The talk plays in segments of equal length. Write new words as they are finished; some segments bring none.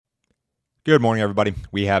Good morning, everybody.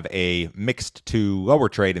 We have a mixed to lower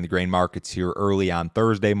trade in the grain markets here early on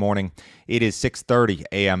Thursday morning. It is 6:30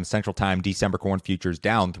 a.m. Central Time. December corn futures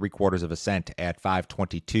down 3/4 cent at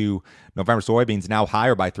 522. November soybeans now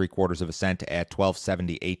higher by 3/4 cent at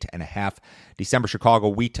 1278.5. December Chicago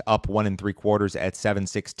wheat up 1 3/4 at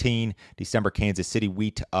 716. December Kansas City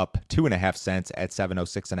wheat up 2.5 cents at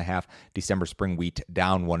 706.5. December spring wheat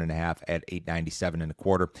down 1.5 at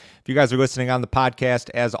 897.25. If you guys are listening on the podcast,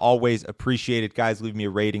 as always, appreciate it, guys. Leave me a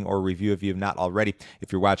rating or a review if you have not already.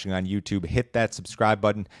 If you're watching on YouTube, hit that subscribe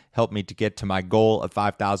button. Help me to get to my goal of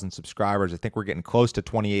 5,000 subscribers. I think we're getting close to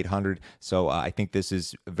 2,800, so I think this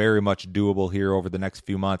is very much doable here over the next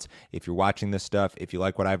few months. If you're watching this stuff, if you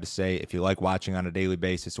like what I have to say, if you like watching on a daily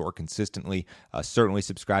basis or consistently, certainly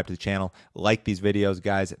subscribe to the channel. Like these videos,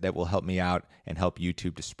 guys. That will help me out and help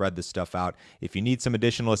YouTube to spread this stuff out. If you need some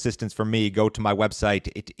additional assistance from me, go to my website.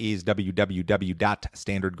 It is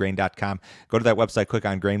www.standardgrain.com. Go to that website, click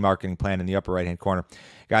on Grain Marketing Plan in the upper right-hand corner.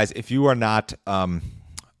 Guys, if you are not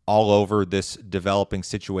all over this developing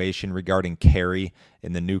situation regarding carry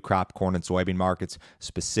in the new crop corn and soybean markets,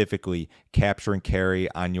 specifically capturing carry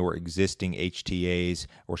on your existing HTAs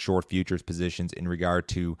or short futures positions in regard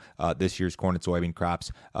to this year's corn and soybean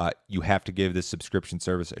crops, you have to give this subscription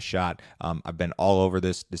service a shot. I've been all over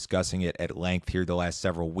this, discussing it at length here the last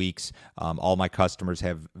several weeks. All my customers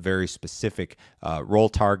have very specific roll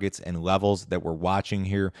targets and levels that we're watching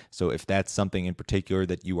here. So if that's something in particular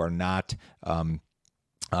that you are not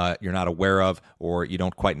you're not aware of, or you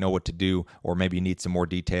don't quite know what to do, or maybe you need some more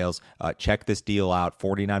details, check this deal out.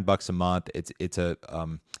 $49 a month. It's a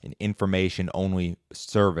an information only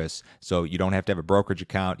service, so you don't have to have a brokerage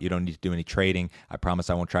account. You don't need to do any trading. I promise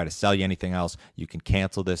I won't try to sell you anything else. You can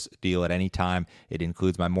cancel this deal at any time. It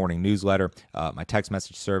includes my morning newsletter, my text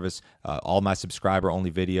message service, all my subscriber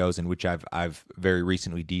only videos in which I've very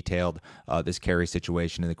recently detailed this carry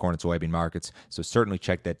situation in the corn and soybean markets. So certainly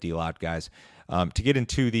check that deal out, guys. To get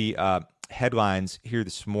into the headlines here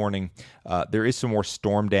this morning, there is some more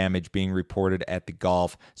storm damage being reported at the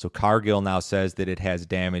Gulf. So Cargill now says that it has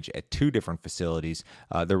damage at two different facilities.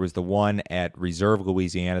 There was the one at Reserve,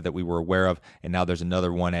 Louisiana that we were aware of, and now there's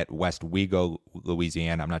another one at West Wego,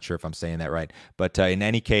 Louisiana. I'm not sure if I'm saying that right. But in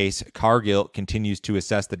any case, Cargill continues to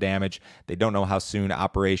assess the damage. They don't know how soon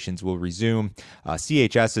operations will resume.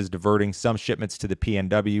 CHS is diverting some shipments to the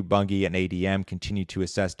PNW. Bunge and ADM continue to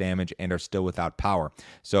assess damage and are still without power.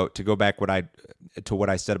 So to go back what I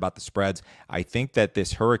said about the spreads, I think that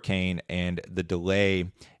this hurricane and the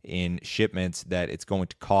delay in shipments that it's going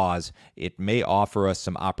to cause, it may offer us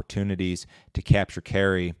some opportunities to capture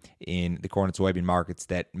carry in the corn and soybean markets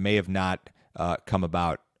that may have not come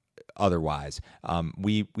about otherwise.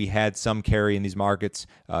 We had some carry in these markets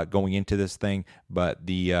going into this thing, but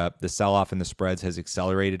the sell-off in the spreads has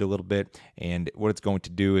accelerated a little bit, and what it's going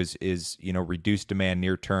to do is reduce demand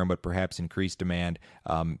near term, but perhaps increase demand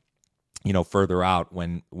further out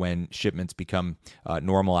when shipments become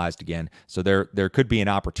normalized again. So there could be an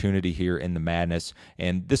opportunity here in the madness,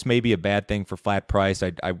 and this may be a bad thing for flat price.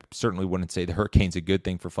 I certainly wouldn't say the hurricane's a good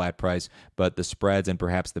thing for flat price, but the spreads and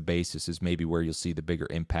perhaps the basis is maybe where you'll see the bigger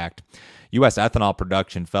impact. U.S. ethanol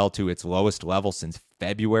production fell to its lowest level since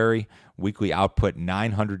February. Weekly output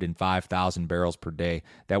 905,000 barrels per day.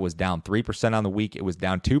 That was down 3% on the week. It was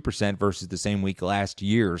down 2% versus the same week last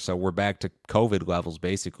year. So we're back to COVID levels,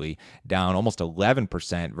 basically down almost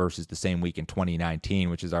 11% versus the same week in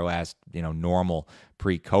 2019, which is our last normal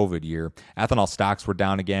pre-COVID year. Ethanol stocks were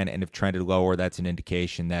down again and have trended lower. That's an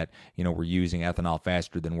indication that we're using ethanol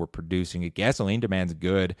faster than we're producing it. Gasoline demand's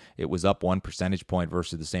good. It was up 1 percentage point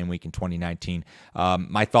versus the same week in 2019.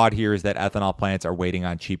 My thought here is that ethanol plants are waiting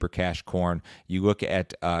on cheaper cash corn. You look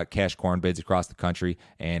at cash corn bids across the country,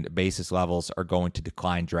 and basis levels are going to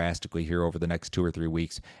decline drastically here over the next 2 or 3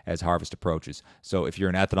 weeks as harvest approaches. So if you're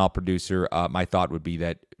an ethanol producer, my thought would be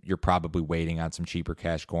that you're probably waiting on some cheaper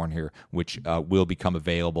cash corn here, which will become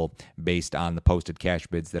available based on the posted cash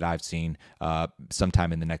bids that I've seen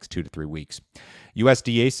sometime in the next 2 to 3 weeks.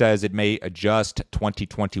 USDA says it may adjust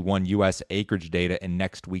 2021 U.S. acreage data in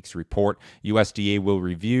next week's report. USDA will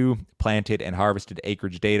review planted and harvested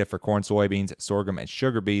acreage data for corn, soybeans, sorghum, and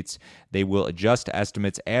sugar beets. They will adjust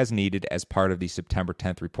estimates as needed as part of the September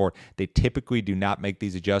 10th report. They typically do not make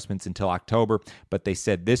these adjustments until October, but they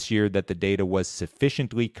said this year that the data was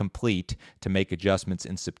sufficiently complete to make adjustments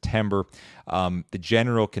in September. The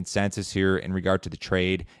general consensus here in regard to the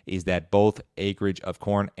trade is that both acreage of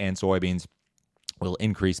corn and soybeans will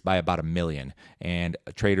increase by about 1 million. And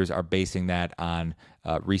traders are basing that on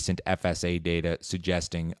recent FSA data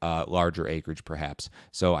suggesting larger acreage perhaps.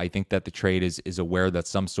 So I think that the trade is aware that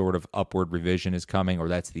some sort of upward revision is coming, or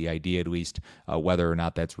that's the idea at least. Whether or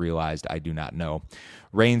not that's realized, I do not know.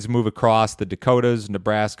 Rains move across the Dakotas,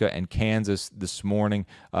 Nebraska, and Kansas this morning.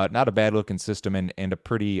 Not a bad looking system and a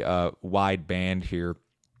pretty wide band here.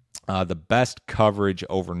 The best coverage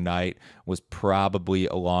overnight was probably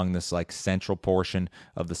along this like central portion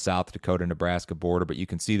of the South Dakota-Nebraska border, but you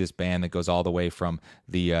can see this band that goes all the way from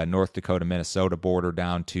the North Dakota-Minnesota border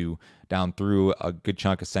down through a good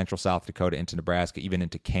chunk of central South Dakota into Nebraska, even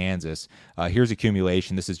into Kansas. Here's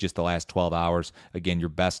accumulation. This is just the last 12 hours. Again, your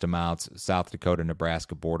best amounts, South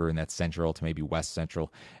Dakota-Nebraska border in that central to maybe west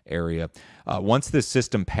central area. Once this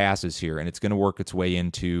system passes here, and it's going to work its way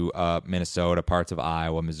into Minnesota, parts of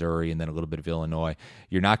Iowa, Missouri, and then a little bit of Illinois,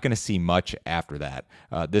 you're not going to see much after that.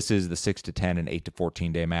 This is the 6 to 10 and 8 to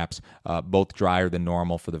 14 day maps, both drier than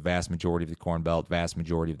normal for the vast majority of the Corn Belt, vast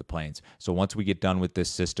majority of the plains. So once we get done with this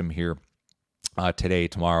system here, today,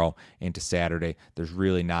 tomorrow, into Saturday, there's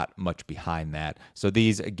really not much behind that. So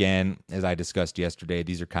these, again, as I discussed yesterday,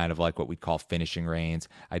 these are kind of like what we call finishing rains.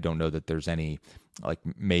 I don't know that there's any like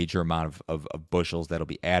major amount of bushels that'll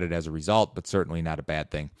be added as a result, but certainly not a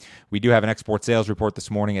bad thing. We do have an export sales report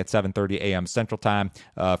this morning at 7:30 a.m. Central Time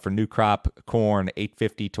for new crop corn,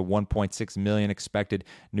 850 to 1.6 million expected.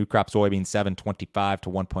 New crop soybean, 725 to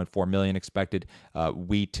 1.4 million expected.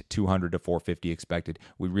 Wheat, 200 to 450 expected.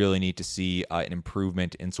 We really need to see an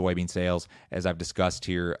improvement in soybean sales. As I've discussed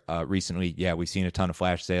here recently, yeah, we've seen a ton of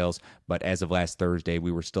flash sales, but as of last Thursday,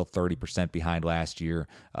 we were still 30% behind last year.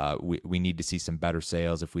 We need to see some better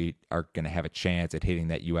sales if we are going to have a chance at hitting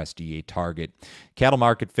that USDA target. Cattle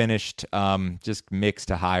market finished just mixed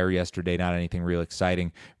to higher yesterday, not anything real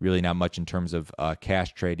exciting, really not much in terms of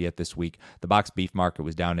cash trade yet this week. The box beef market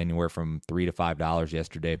was down anywhere from $3 to $5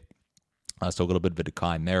 yesterday. So a little bit of a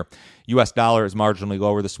decline there. U.S. dollar is marginally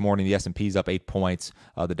lower this morning. The S&P is up 8 points.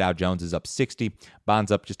 The Dow Jones is up 60.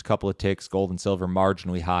 Bonds up just a couple of ticks. Gold and silver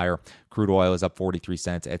marginally higher. Crude oil is up 43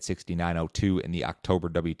 cents at 69.02 in the October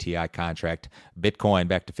WTI contract. Bitcoin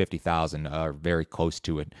back to 50,000, very close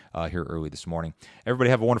to it here early this morning. Everybody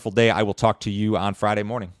have a wonderful day. I will talk to you on Friday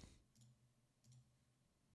morning.